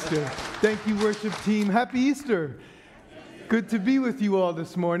Easter. Thank you, worship team. Happy Easter. Good to be with you all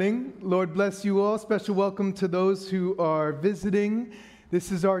this morning. Lord bless you all. Special welcome to those who are visiting.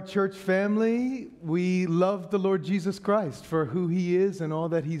 This is our church family. We love the Lord Jesus Christ for who He is and all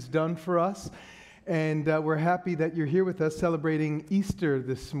that He's done for us. And we're happy that you're here with us celebrating Easter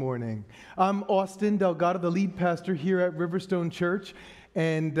this morning. I'm Austin Delgado, the lead pastor here at Riverstone Church,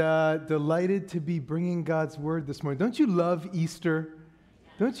 and delighted to be bringing God's Word this morning. Don't you love Easter?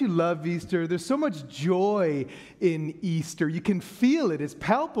 Don't you love Easter? There's so much joy in Easter. You can feel it. It's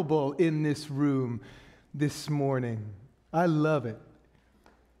palpable in this room this morning. I love it.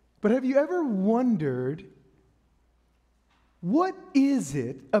 But have you ever wondered, what is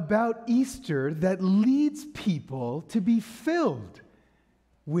it about Easter that leads people to be filled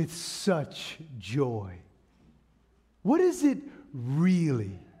with such joy? What is it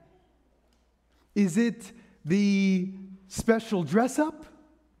really? Is it the special dress up?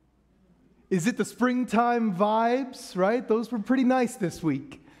 Is it the springtime vibes, right? Those were pretty nice this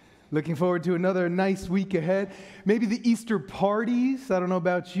week. Looking forward to another nice week ahead. Maybe the Easter parties. I don't know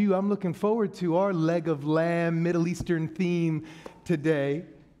about you. I'm looking forward to our leg of lamb, Middle Eastern theme today.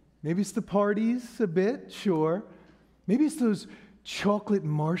 Maybe it's the parties a bit, sure. Maybe it's those chocolate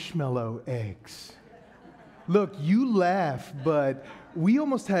marshmallow eggs. Look, you laugh, but we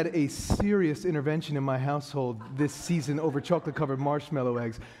almost had a serious intervention in my household this season over chocolate-covered marshmallow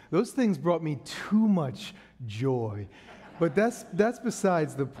eggs. Those things brought me too much joy. But that's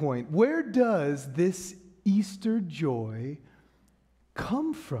besides the point. Where does this Easter joy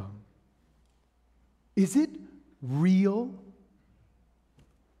come from? Is it real?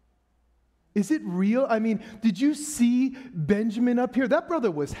 Is it real? I mean, did you see Benjamin up here? That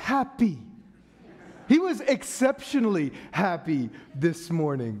brother was happy. He was exceptionally happy this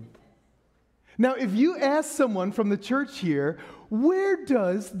morning. Now, if you ask someone from the church here, where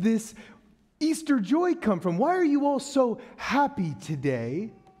does this Easter joy come from? Why are you all so happy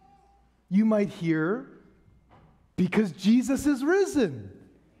today? You might hear, because Jesus is risen.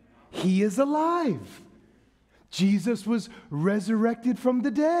 He is alive. Jesus was resurrected from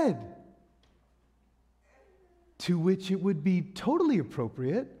the dead. To which it would be totally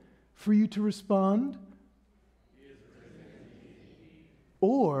appropriate for you to respond,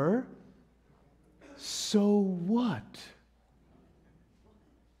 or, so what?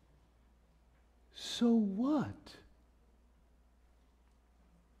 So what?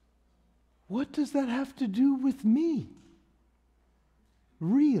 What does that have to do with me?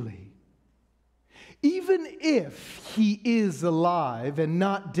 Really? Even if He is alive and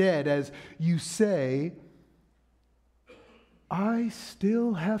not dead, as you say, I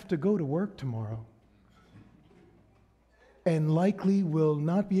still have to go to work tomorrow and likely will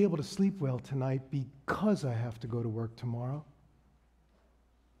not be able to sleep well tonight because I have to go to work tomorrow.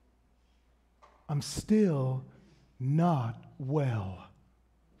 I'm still not well.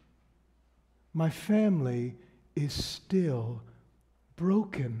 My family is still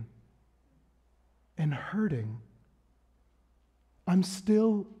broken and hurting. I'm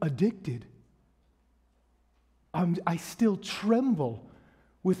still addicted. I still tremble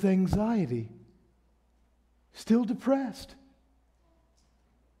with anxiety, still depressed,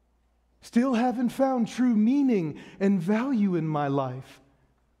 still haven't found true meaning and value in my life.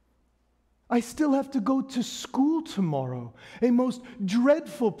 I still have to go to school tomorrow, a most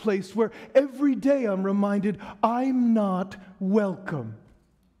dreadful place where every day I'm reminded I'm not welcome.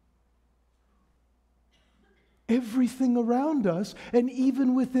 Everything around us and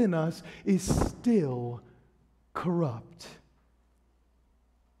even within us is still corrupt.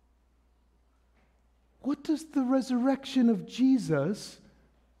 What does the resurrection of Jesus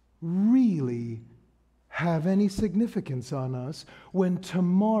really have any significance on us when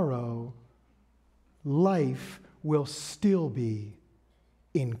tomorrow life will still be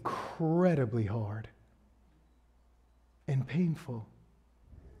incredibly hard and painful?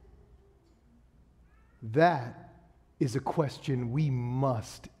 That is a question we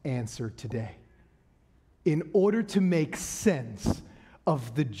must answer today in order to make sense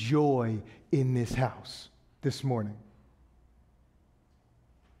of the joy in this house this morning.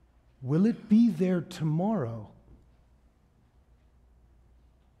 Will it be there tomorrow?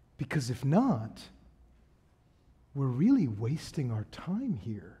 Because if not, we're really wasting our time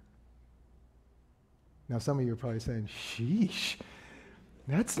here. Now, some of you are probably saying, sheesh,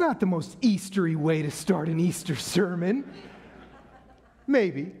 that's not the most Eastery way to start an Easter sermon.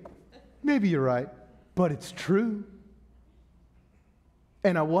 Maybe you're right. But it's true.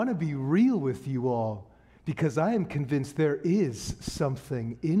 And I want to be real with you all because I am convinced there is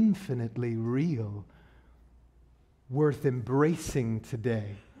something infinitely real worth embracing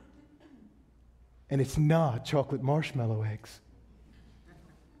today And it's not chocolate marshmallow eggs.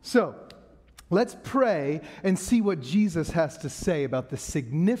 So, let's pray and see what Jesus has to say about the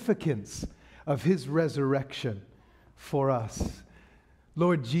significance of his resurrection for us.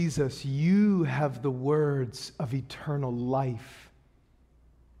 Lord Jesus, you have the words of eternal life.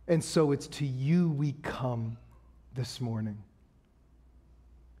 And so it's to you we come this morning.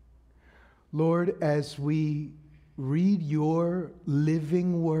 Lord, as we read your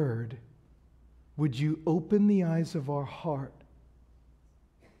living word, would you open the eyes of our heart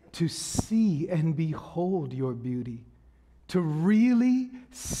to see and behold your beauty, to really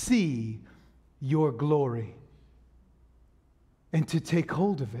see your glory, and to take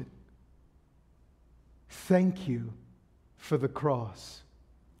hold of it. Thank you for the cross.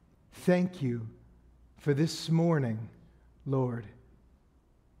 Thank you for this morning, Lord.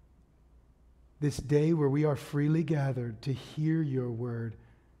 This day where we are freely gathered to hear your word.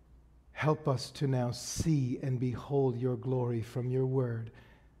 Help us to now see and behold your glory from your word,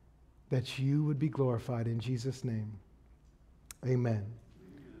 that you would be glorified in Jesus' name. Amen.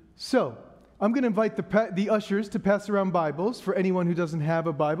 So, I'm going to invite the ushers to pass around Bibles. For anyone who doesn't have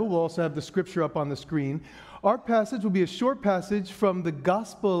a Bible, we'll also have the scripture up on the screen. Our passage will be a short passage from the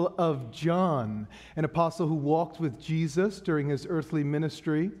Gospel of John, an apostle who walked with Jesus during his earthly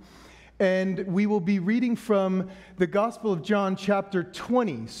ministry. And we will be reading from the Gospel of John, chapter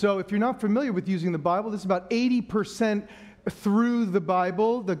 20. So if you're not familiar with using the Bible, this is about 80% through the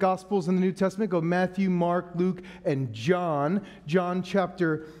Bible. The Gospels in the New Testament go Matthew, Mark, Luke, and John. John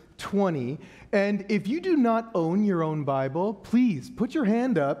chapter 20. And if you do not own your own Bible, please put your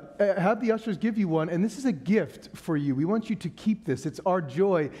hand up, have the ushers give you one, and this is a gift for you. We want you to keep this. It's our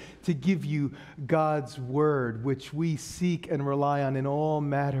joy to give you God's Word, which we seek and rely on in all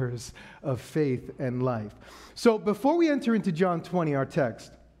matters of faith and life. So before we enter into John 20, our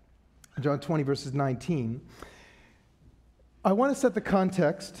text, John 20 verses 19, I want to set the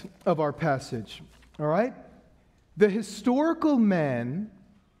context of our passage, all right? The historical man,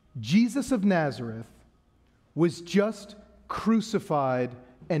 Jesus of Nazareth, was just crucified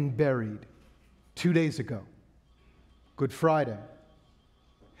and buried 2 days ago, Good Friday.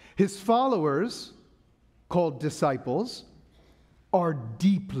 His followers, called disciples, are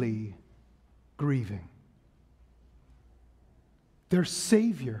deeply grieving. Their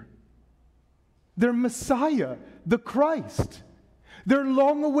Savior, their Messiah, the Christ, their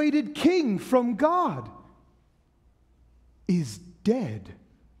long-awaited King from God, is dead.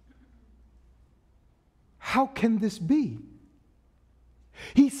 How can this be?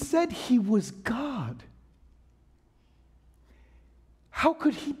 He said he was God. How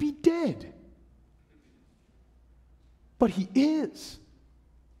could he be dead? But he is.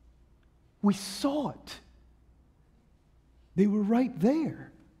 We saw it. They were right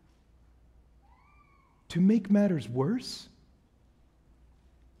there. To make matters worse,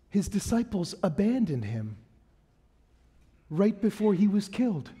 his disciples abandoned him right before he was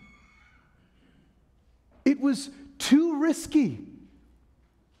killed. It was too risky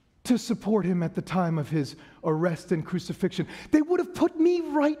to support him at the time of his arrest and crucifixion. They would have put me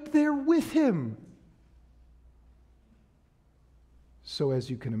right there with him. So as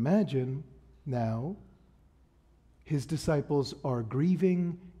you can imagine, now, his disciples are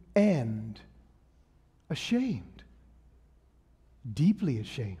grieving and ashamed, deeply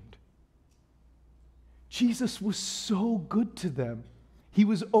ashamed. Jesus was so good to them. He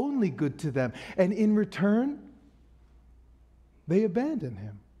was only good to them. And in return, they abandoned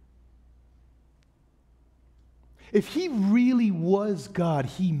him. If he really was God,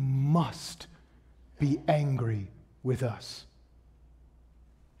 he must be angry with us.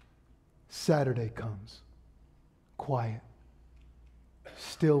 Saturday comes. Quiet.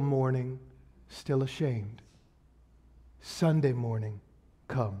 Still mourning, still ashamed. Sunday morning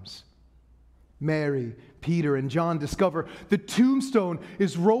comes. Mary, Peter, and John discover the tombstone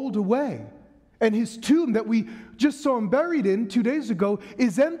is rolled away. And his tomb that we just saw him buried in 2 days ago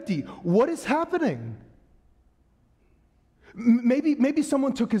is empty. What is happening? Maybe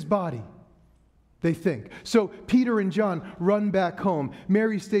someone took his body, they think. So Peter and John run back home.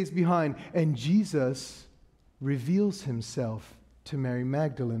 Mary stays behind, and Jesus reveals himself to Mary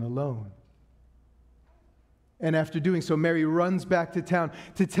Magdalene alone. And after doing so, Mary runs back to town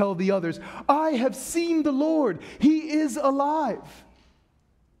to tell the others, I have seen the Lord. He is alive.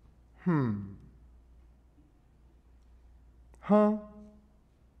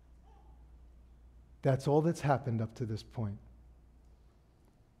 That's all that's happened up to this point.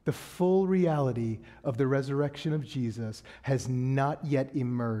 The full reality of the resurrection of Jesus has not yet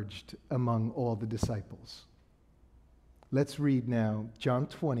emerged among all the disciples. Let's read now John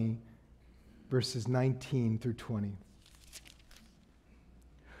 20, verses 19 through 20.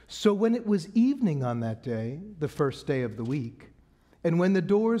 So when it was evening on that day, the first day of the week, and when the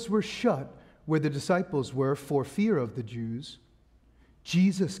doors were shut where the disciples were for fear of the Jews,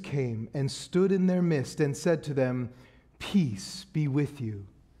 Jesus came and stood in their midst and said to them, "Peace be with you."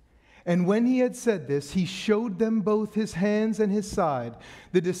 And when he had said this, he showed them both his hands and his side.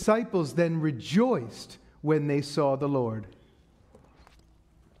 The disciples then rejoiced when they saw the Lord.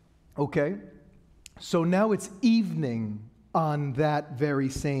 Okay, so now it's evening on that very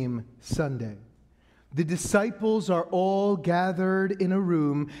same Sunday. The disciples are all gathered in a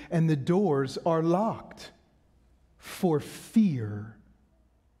room and the doors are locked for fear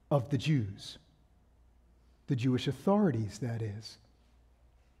of the Jews. The Jewish authorities, that is.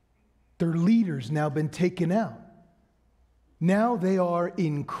 Their leaders now been taken out. Now they are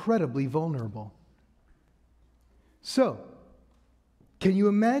incredibly vulnerable. So, can you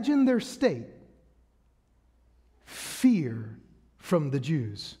imagine their state? Fear from the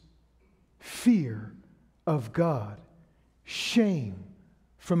Jews. Fear of God. Shame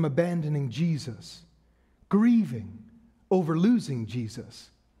from abandoning Jesus. Grieving over losing Jesus.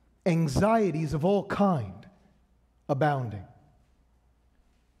 Anxieties of all kind abounding.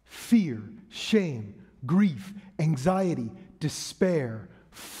 Fear, shame, grief, anxiety, despair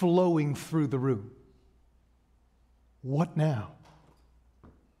flowing through the room. What now?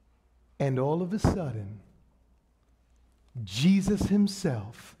 And all of a sudden, Jesus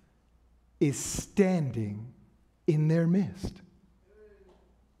himself is standing in their midst.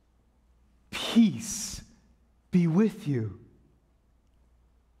 Peace be with you.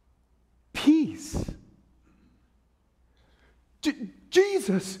 Peace.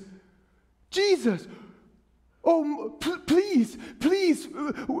 Jesus, oh, please,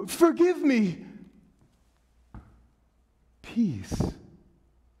 forgive me. Peace.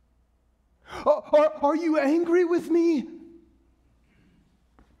 Are you angry with me?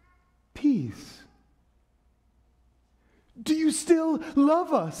 Peace. Do you still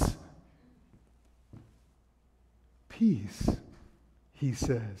love us? Peace, he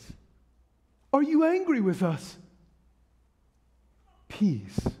says. Are you angry with us?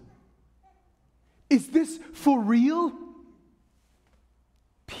 Peace. Is this for real?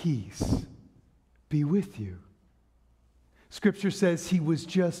 Peace be with you. Scripture says he was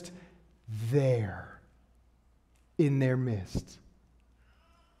just there in their midst.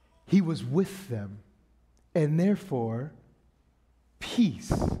 He was with them, and therefore,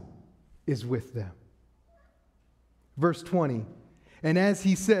 peace is with them. Verse 20, and as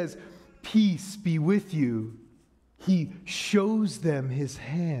he says, "Peace be with you," he shows them his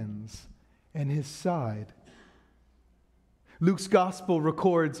hands and his side. Luke's gospel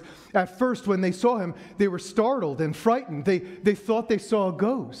records, at first when they saw him, they were startled and frightened. They thought they saw a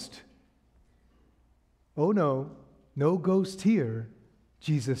ghost. Oh no, no ghost here.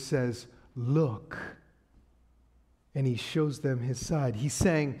 Jesus says, "Look." And he shows them his side. He's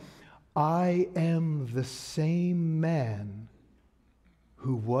saying, "I am the same man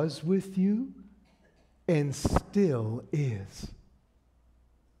who was with you and still is."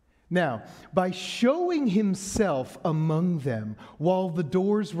 Now, by showing himself among them while the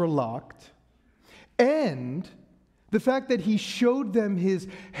doors were locked, and the fact that he showed them his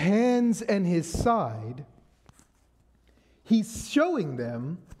hands and his side, he's showing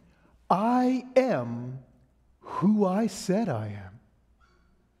them, I am who I said I am.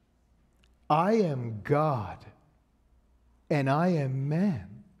 I am God, and I am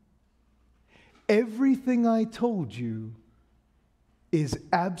man. Everything I told you is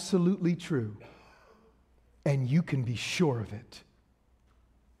absolutely true, and you can be sure of it.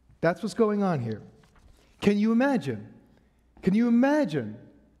 That's what's going on here. Can you imagine? Can you imagine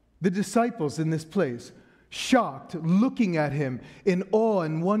the disciples in this place, shocked, looking at him in awe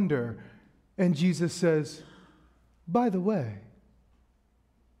and wonder, and Jesus says, "By the way,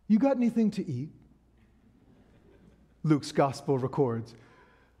 you got anything to eat?" Luke's gospel records,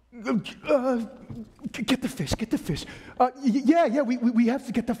 get the fish. Yeah, we have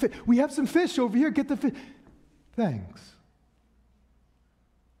to get the fish. We have some fish over here, get the fish. Thanks.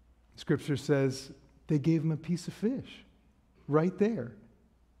 Scripture says they gave him a piece of fish right there,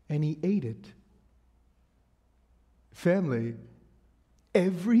 and he ate it. Family,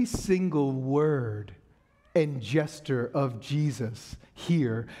 every single word and gesture of Jesus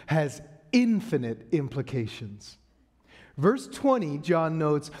here has infinite implications. Verse 20, John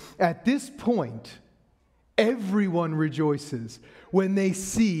notes, at this point, everyone rejoices when they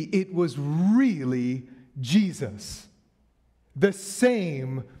see it was really Jesus. The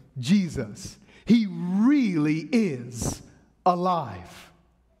same Jesus. He really is alive.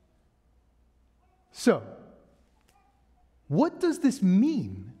 So, what does this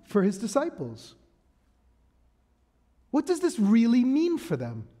mean for his disciples? What does this really mean for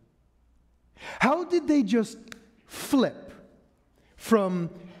them? How did they just flip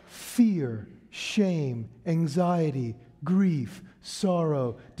from fear, shame, anxiety, grief,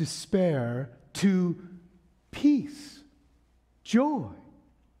 sorrow, despair to peace, joy,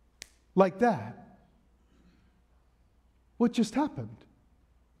 like that? What just happened?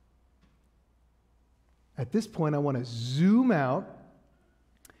 At this point, I want to zoom out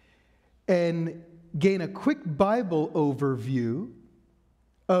and gain a quick Bible overview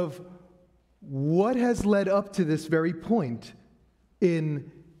of what has led up to this very point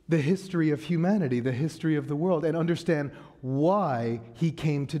in the history of humanity, the history of the world, and understand why he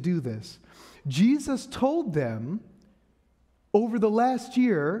came to do this. Jesus told them over the last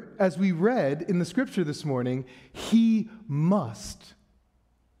year, as we read in the scripture this morning, he must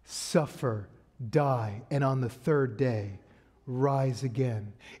suffer, die, and on the third day rise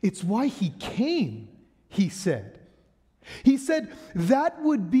again. It's why he came, he said. He said that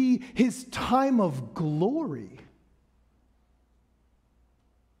would be his time of glory.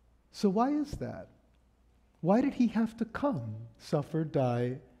 So why is that? Why did he have to come, suffer,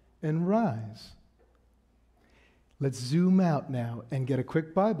 die, and rise? Let's zoom out now and get a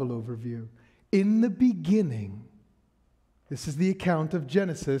quick Bible overview. In the beginning, this is the account of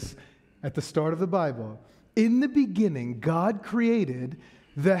Genesis at the start of the Bible. In the beginning, God created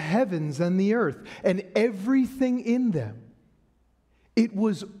the heavens and the earth and everything in them. It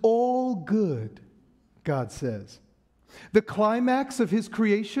was all good, God says. The climax of his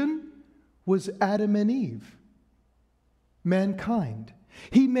creation was Adam and Eve, mankind.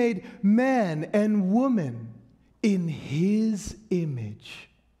 He made man and woman in his image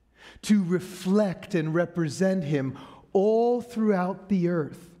to reflect and represent him all throughout the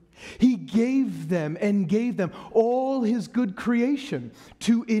earth. He gave them all his good creation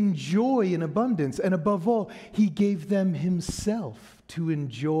to enjoy in abundance. And above all, he gave them himself to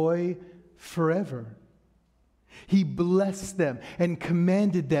enjoy forever. He blessed them and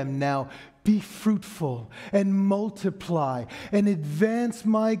commanded them, now be fruitful and multiply and advance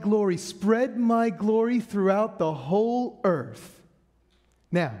my glory, spread my glory throughout the whole earth.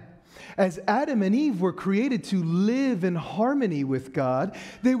 Now, as Adam and Eve were created to live in harmony with God,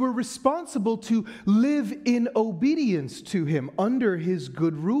 they were responsible to live in obedience to him under his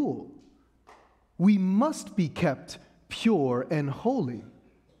good rule. We must be kept pure and holy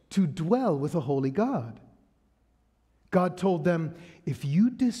to dwell with a holy God. God told them, if you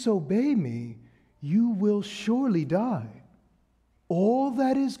disobey me, you will surely die. All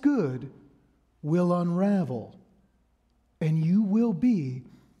that is good will unravel, and you will be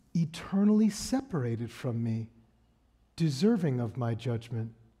eternally separated from me, deserving of my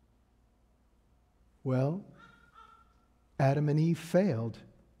judgment. Well, Adam and Eve failed.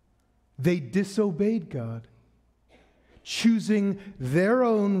 They disobeyed God, choosing their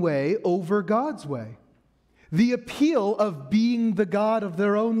own way over God's way. The appeal of being the God of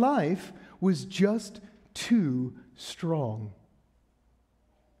their own life was just too strong.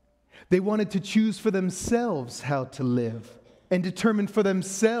 They wanted to choose for themselves how to live and determine for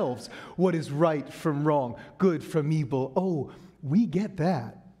themselves what is right from wrong, good from evil. Oh, we get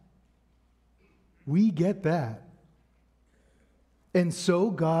that. We get that. And so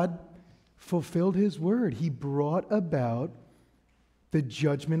God fulfilled his word. He brought about the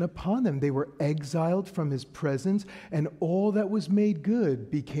judgment upon them. They were exiled from his presence, and all that was made good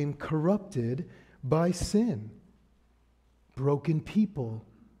became corrupted by sin. Broken people,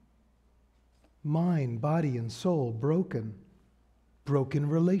 mind, body, and soul broken. Broken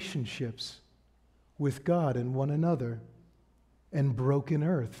relationships with God and one another, and broken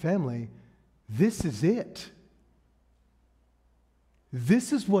earth. Family, this is it.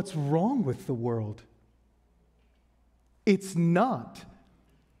 This is what's wrong with the world. It's not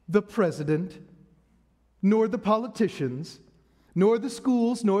the president, nor the politicians, nor the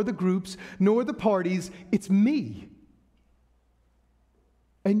schools, nor the groups, nor the parties. It's me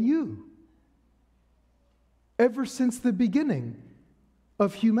and you. Ever since the beginning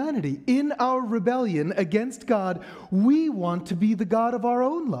of humanity, in our rebellion against God, we want to be the God of our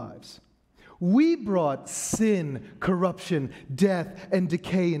own lives. We brought sin, corruption, death, and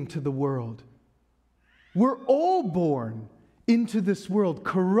decay into the world. We're all born into this world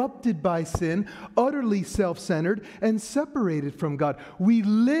corrupted by sin, utterly self-centered, and separated from God. We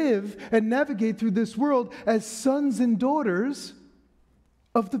live and navigate through this world as sons and daughters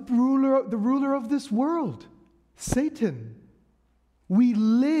of the ruler of this world, Satan. We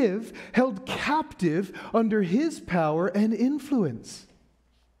live held captive under his power and influence.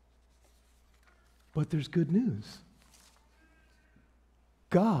 But there's good news.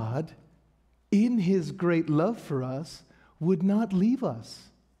 God, in his great love for us, would not leave us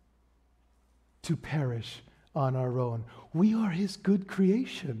to perish on our own. We are his good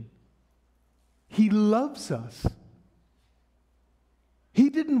creation. He loves us. He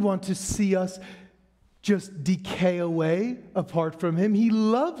didn't want to see us just decay away apart from him. He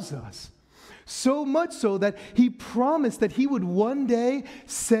loves us. So much so that he promised that he would one day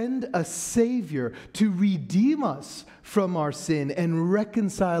send a Savior to redeem us from our sin and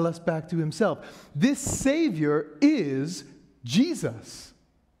reconcile us back to himself. This Savior is Jesus,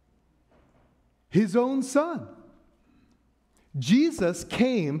 his own Son. Jesus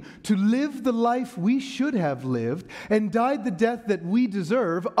came to live the life we should have lived and died the death that we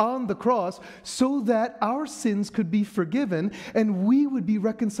deserve on the cross so that our sins could be forgiven and we would be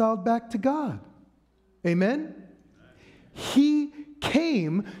reconciled back to God. Amen? He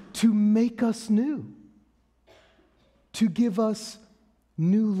came to make us new, to give us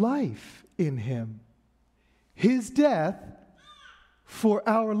new life in him. His death for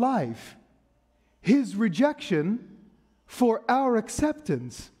our life, his rejection for our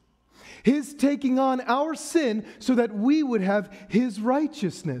acceptance, his taking on our sin so that we would have his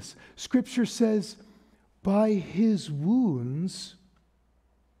righteousness. Scripture says, by his wounds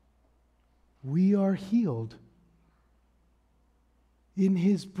we are healed. In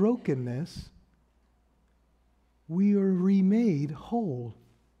his brokenness we are remade whole.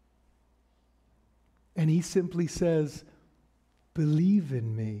 And he simply says, believe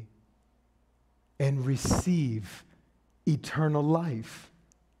in me and receive eternal life.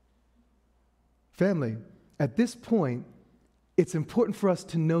 Family, at this point, it's important for us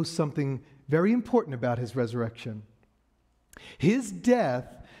to know something very important about his resurrection. His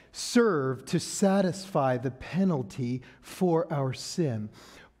death served to satisfy the penalty for our sin.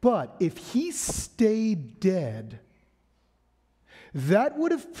 But if he stayed dead, that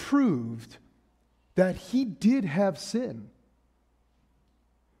would have proved that he did have sin,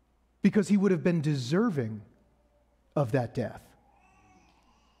 because he would have been deserving of that death.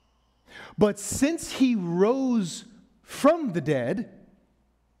 But since he rose from the dead,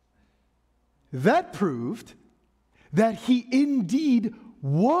 that proved that he indeed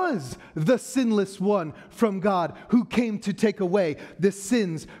was the sinless one from God who came to take away the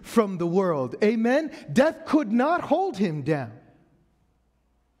sins from the world. Amen? Death could not hold him down.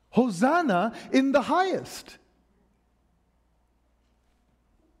 Hosanna in the highest.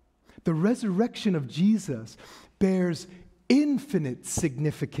 The resurrection of Jesus bears infinite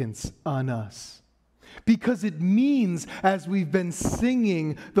significance on us, because it means, as we've been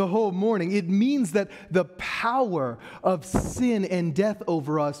singing the whole morning, it means that the power of sin and death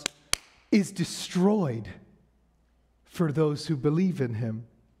over us is destroyed for those who believe in him.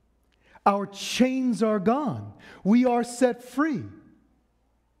 Our chains are gone. We are set free.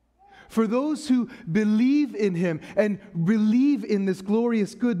 For those who believe in him and believe in this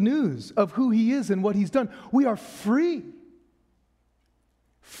glorious good news of who he is and what he's done, we are free.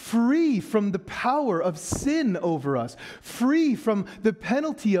 Free from the power of sin over us, free from the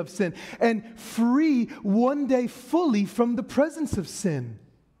penalty of sin, and free one day fully from the presence of sin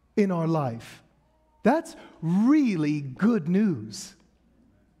in our life. That's really good news.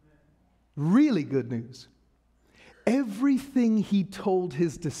 Really good news. Everything he told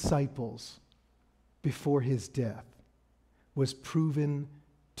his disciples before his death was proven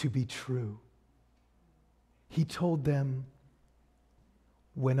to be true. He told them,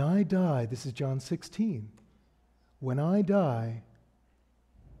 when I die, this is John 16, when I die,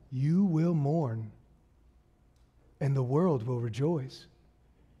 you will mourn, and the world will rejoice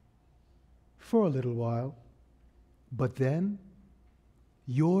for a little while. But then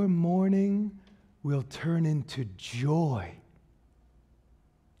your mourning will turn into joy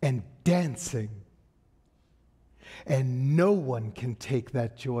and dancing. And no one can take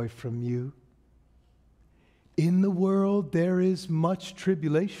that joy from you. In the world there is much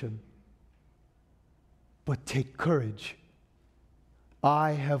tribulation, but take courage.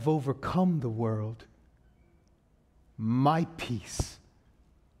 I have overcome the world. My peace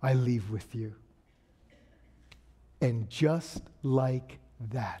I leave with you. And just like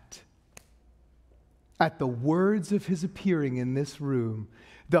that, at the words of his appearing in this room,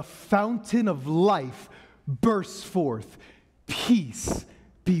 the fountain of life bursts forth. Peace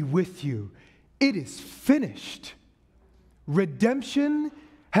be with you. It is finished. Redemption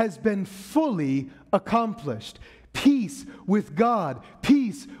has been fully accomplished. Peace with God,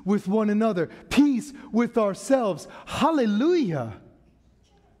 peace with one another, peace with ourselves. Hallelujah.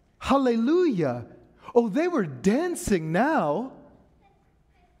 Hallelujah. Oh, they were dancing now.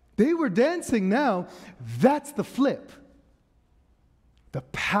 They were dancing now. That's the flip. The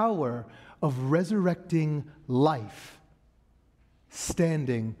power of resurrecting life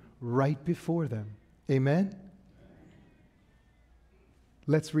standing right before them. Amen?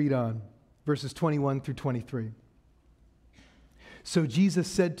 Let's read on. Verses 21 through 23. So Jesus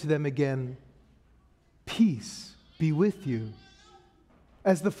said to them again, "Peace be with you.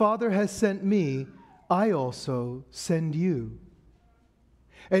 As the Father has sent me, I also send you."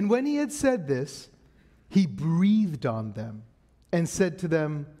 And when he had said this, he breathed on them and said to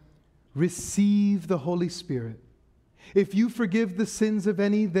them, "Receive the Holy Spirit. If you forgive the sins of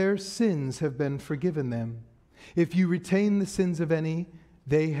any, their sins have been forgiven them. If you retain the sins of any,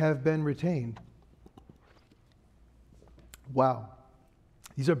 they have been retained." Wow.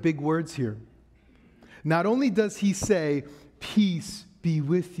 These are big words here. Not only does he say, "Peace be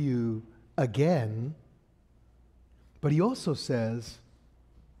with you" again, but he also says,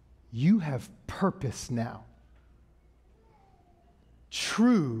 you have purpose now.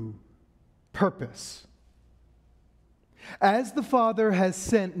 True purpose. As the Father has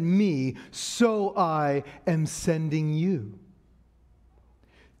sent me, so I am sending you.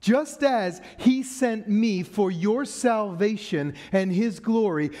 Just as he sent me for your salvation and his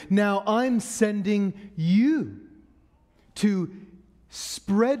glory, now I'm sending you to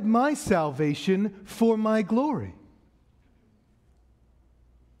spread my salvation for my glory.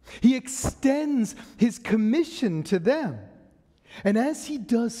 He extends his commission to them. And as he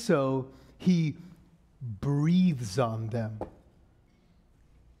does so, he breathes on them.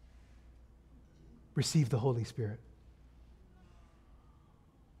 Receive the Holy Spirit.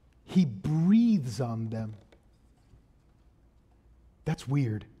 He breathes on them. That's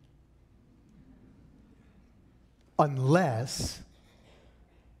weird.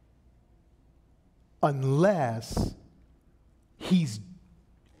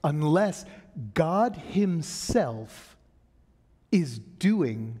 Unless God himself is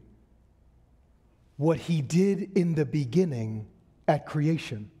doing what he did in the beginning at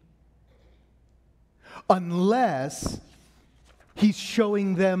creation. Unless he's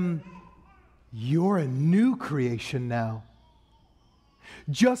showing them, you're a new creation now.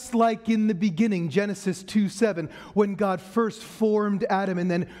 Just like in the beginning, Genesis 2:7, when God first formed Adam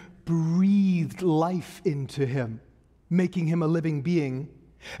and then breathed life into him, making him a living being,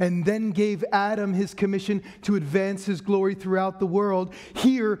 and then gave Adam his commission to advance his glory throughout the world.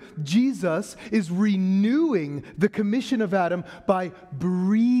 Here, Jesus is renewing the commission of Adam by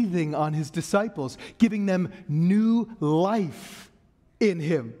breathing on his disciples, giving them new life in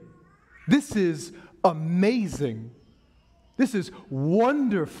him. This is amazing. This is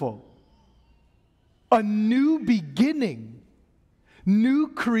wonderful. A new beginning, new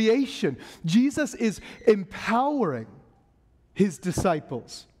creation. Jesus is empowering his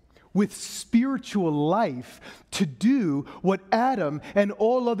disciples with spiritual life to do what Adam and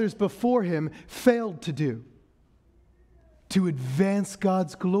all others before him failed to do, to advance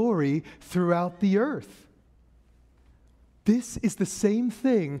God's glory throughout the earth. This is the same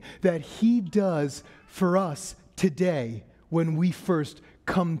thing that he does for us today when we first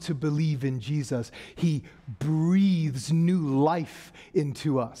come to believe in Jesus. He breathes new life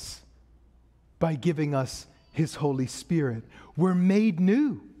into us by giving us his Holy Spirit. We're made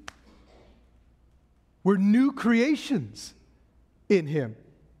new. We're new creations in him.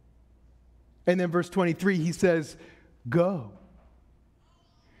 And then verse 23, he says, "Go.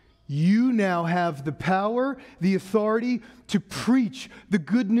 You now have the power, the authority to preach the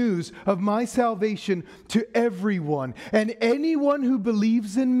good news of my salvation to everyone. And anyone who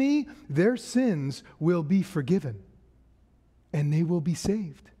believes in me, their sins will be forgiven. And they will be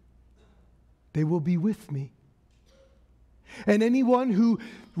saved. They will be with me. And anyone who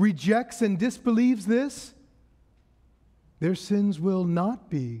rejects and disbelieves this, their sins will not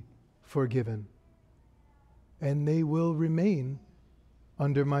be forgiven. And they will remain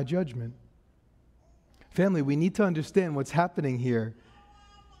under my judgment." Family, we need to understand what's happening here.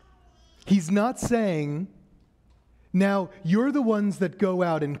 He's not saying, now you're the ones that go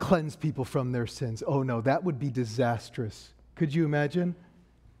out and cleanse people from their sins. Oh no, that would be disastrous. Could you imagine?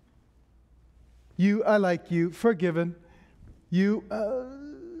 You, I like you, forgiven. You,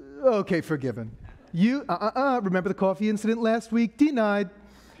 okay, forgiven. You, remember the coffee incident last week? Denied.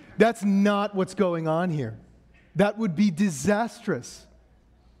 That's not what's going on here. That would be disastrous.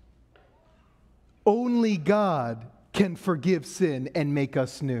 Only God can forgive sin and make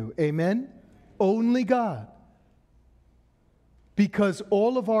us new. Amen? Only God. Because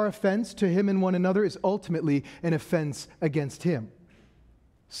all of our offense to him and one another is ultimately an offense against him.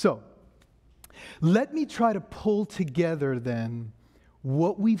 So, let me try to pull together then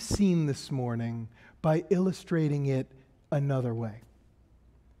what we've seen this morning by illustrating it another way.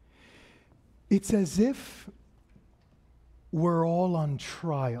 It's as if we're all on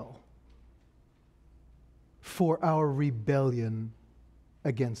trial for our rebellion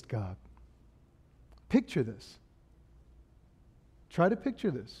against God. Picture this. Try to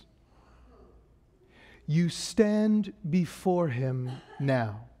picture this. You stand before Him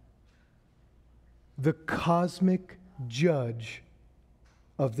now, the cosmic judge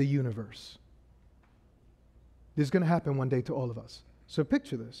of the universe. This is going to happen one day to all of us. So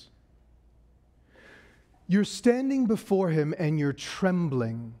picture this. You're standing before Him and you're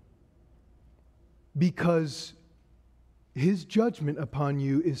trembling because His judgment upon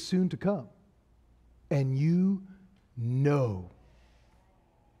you is soon to come. And you know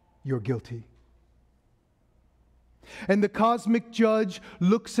you're guilty. And the cosmic judge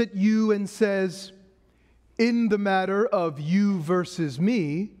looks at you and says, in the matter of you versus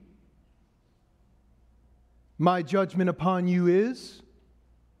me, my judgment upon you is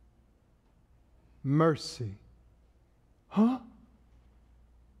mercy. Huh?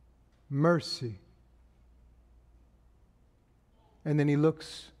 Mercy. And then He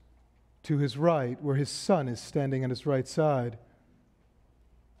looks to His right, where His Son is standing on His right side,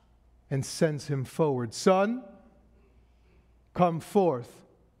 and sends him forward. Son, come forth.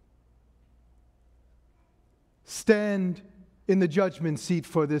 Stand in the judgment seat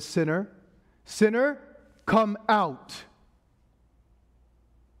for this sinner. Sinner, come out.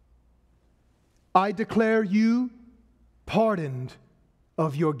 I declare you pardoned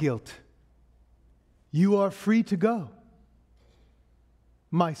of your guilt. You are free to go.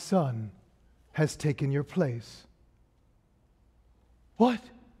 My Son has taken your place. What?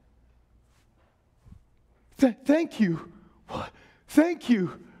 Thank you. What? Thank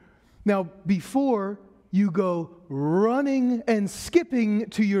you. Now, before you go running and skipping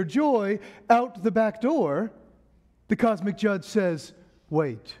to your joy out the back door, the cosmic judge says,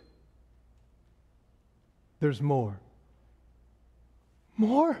 wait. There's more.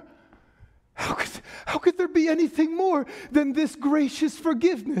 More? How could there be anything more than this gracious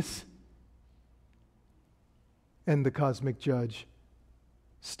forgiveness? And the cosmic judge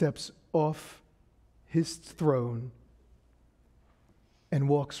steps off His throne and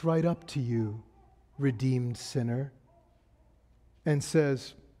walks right up to you, redeemed sinner, and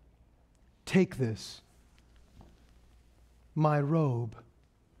says, take this, my robe,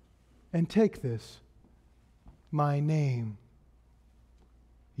 and take this, my name.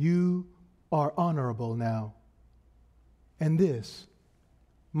 You are honorable now. And this,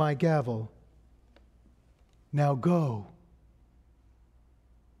 my gavel. Now go.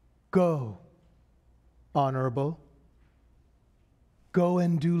 Go, honorable. Go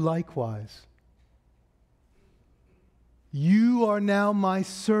and do likewise. You are now my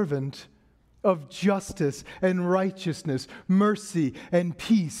servant of justice and righteousness, mercy and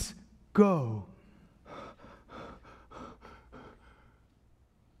peace. Go.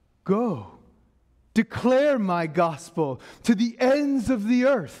 Go. Declare my gospel to the ends of the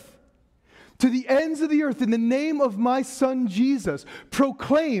earth. To the ends of the earth, in the name of my Son Jesus,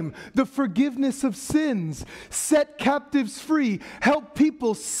 proclaim the forgiveness of sins, set captives free, help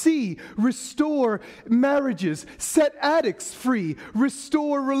people see, restore marriages, set addicts free,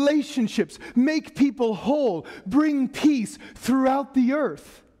 restore relationships, make people whole, bring peace throughout the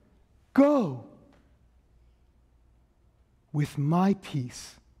earth. Go. With my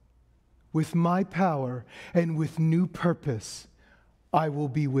peace, with my power, and with new purpose, I will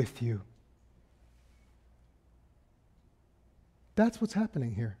be with you. That's what's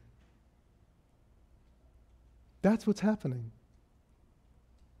happening here. That's what's happening.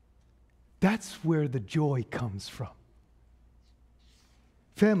 That's where the joy comes from.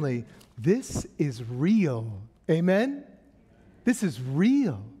 Family, this is real. Amen? This is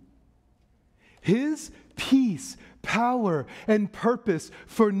real. His peace, power, and purpose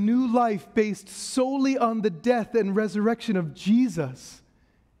for new life based solely on the death and resurrection of Jesus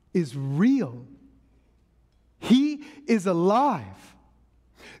is real. He is alive.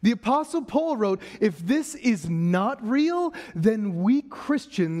 The Apostle Paul wrote, if this is not real, then we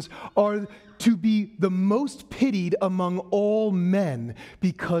Christians are to be the most pitied among all men,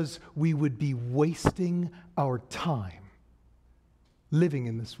 because we would be wasting our time living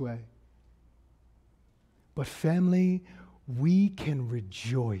in this way. But family, we can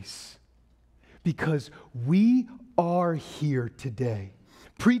rejoice because we are here today,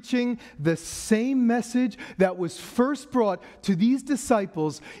 preaching the same message that was first brought to these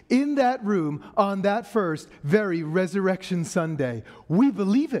disciples in that room on that first very Resurrection Sunday. We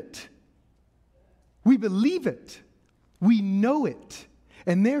believe it. We believe it. We know it.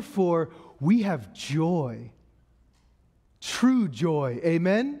 And therefore, we have joy. True joy.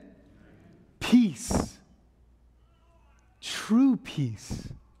 Amen? Peace. True peace.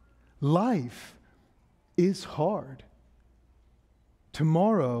 Life is hard.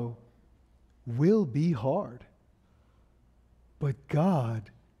 Tomorrow will be hard. But God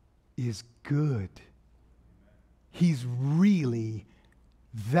is good. He's really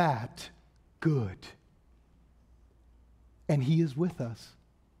that good. And He is with us.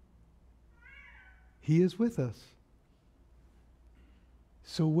 He is with us.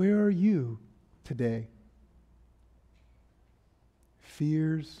 So where are you today?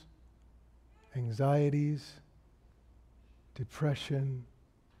 Fears, anxieties, depression,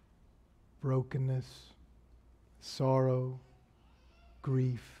 brokenness, sorrow,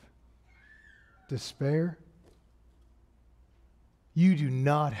 grief, despair? You do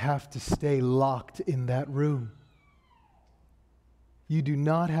not have to stay locked in that room. You do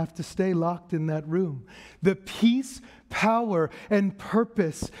not have to stay locked in that room. The peace, power, and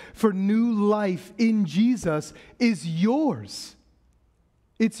purpose for new life in Jesus is yours.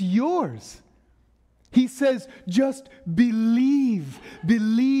 It's yours. He says, just believe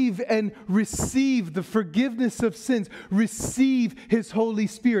and receive the forgiveness of sins. Receive His Holy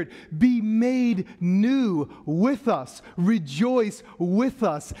Spirit. Be made new with us. Rejoice with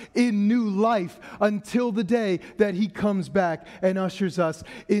us in new life until the day that He comes back and ushers us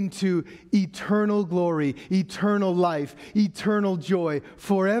into eternal glory, eternal life, eternal joy,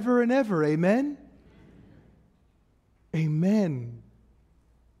 forever and ever. Amen? Amen.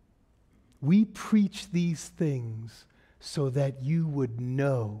 We preach these things so that you would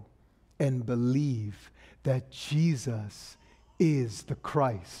know and believe that Jesus is the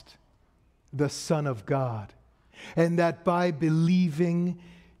Christ, the Son of God, and that by believing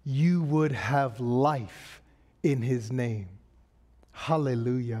you would have life in His name.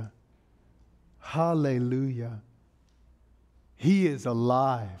 Hallelujah. Hallelujah. He is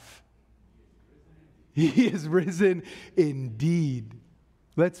alive. He is risen indeed.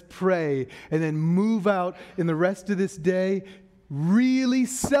 Let's pray and then move out in the rest of this day really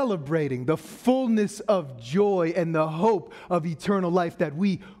celebrating the fullness of joy and the hope of eternal life that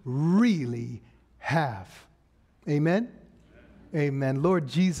we really have. Amen? Amen. Lord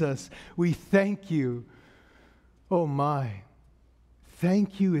Jesus, we thank You. Oh my,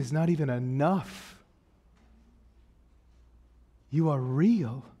 thank You is not even enough. You are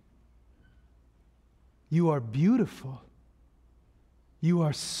real. You are beautiful. You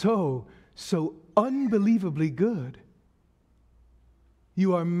are so unbelievably good.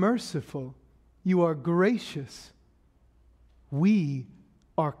 You are merciful. You are gracious. We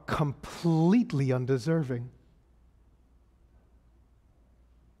are completely undeserving.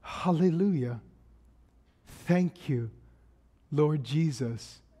 Hallelujah. Thank You, Lord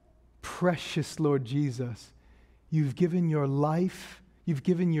Jesus, precious Lord Jesus. You've given Your life. You've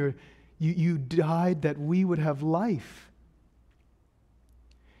given you died that we would have life.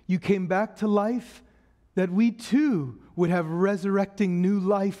 You came back to life that we too would have resurrecting new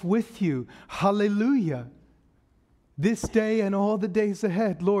life with You. Hallelujah. This day and all the days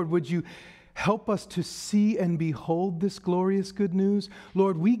ahead, Lord, would You help us to see and behold this glorious good news?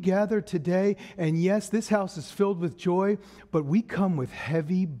 Lord, we gather today, and yes, this house is filled with joy, but we come with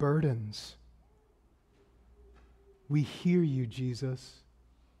heavy burdens. We hear You, Jesus.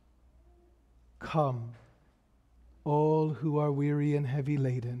 Come, all who are weary and heavy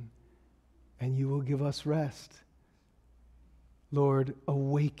laden, and You will give us rest. Lord,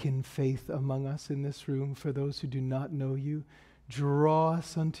 awaken faith among us in this room for those who do not know You. Draw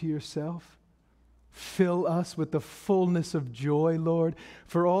us unto Yourself. Fill us with the fullness of joy, Lord.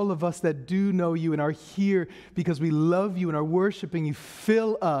 For all of us that do know You and are here because we love You and are worshiping You,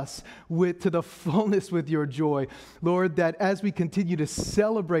 fill us to the fullness with Your joy. Lord, that as we continue to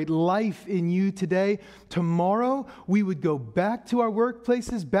celebrate life in You today, tomorrow we would go back to our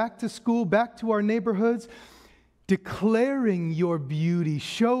workplaces, back to school, back to our neighborhoods, declaring Your beauty,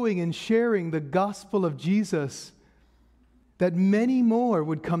 showing and sharing the gospel of Jesus, that many more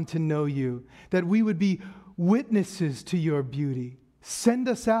would come to know You, that we would be witnesses to Your beauty. Send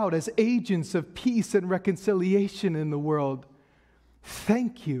us out as agents of peace and reconciliation in the world.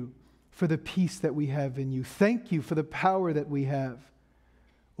 Thank You for the peace that we have in You. Thank You for the power that we have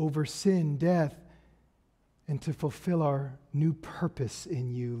over sin, death, and to fulfill our new purpose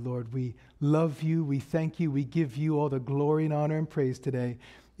in You, Lord. We love You. We thank You. We give You all the glory and honor and praise today.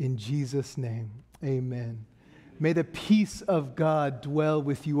 In Jesus' name, amen. May the peace of God dwell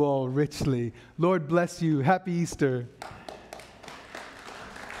with you all richly. Lord bless you. Happy Easter.